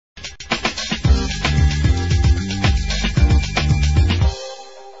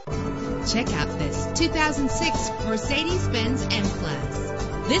2006 Mercedes-Benz M-Class.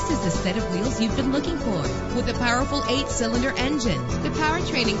 This is the set of wheels you've been looking for, with a powerful 8-cylinder engine. The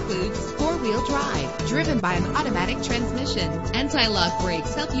powertrain includes 4-wheel drive, driven by an automatic transmission. Anti-lock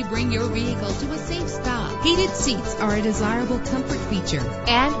brakes help you bring your vehicle to a safe stop. Heated seats are a desirable comfort feature.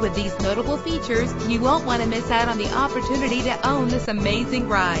 And with these notable features, you won't want to miss out on the opportunity to own this amazing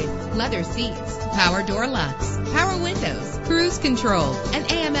ride. Leather seats, power door locks, power windows, cruise control, an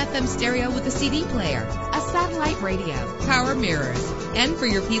AM/FM stereo with a CD player, a satellite radio, power mirrors. And for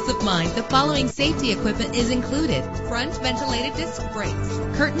your peace of mind, the following safety equipment is included: front ventilated disc brakes,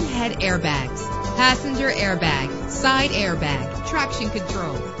 curtain head airbags, passenger airbag, side airbag, traction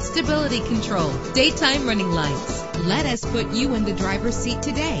control, stability control, daytime running lights. Let us put you in the driver's seat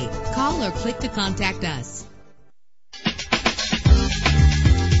today. Call or click to contact us.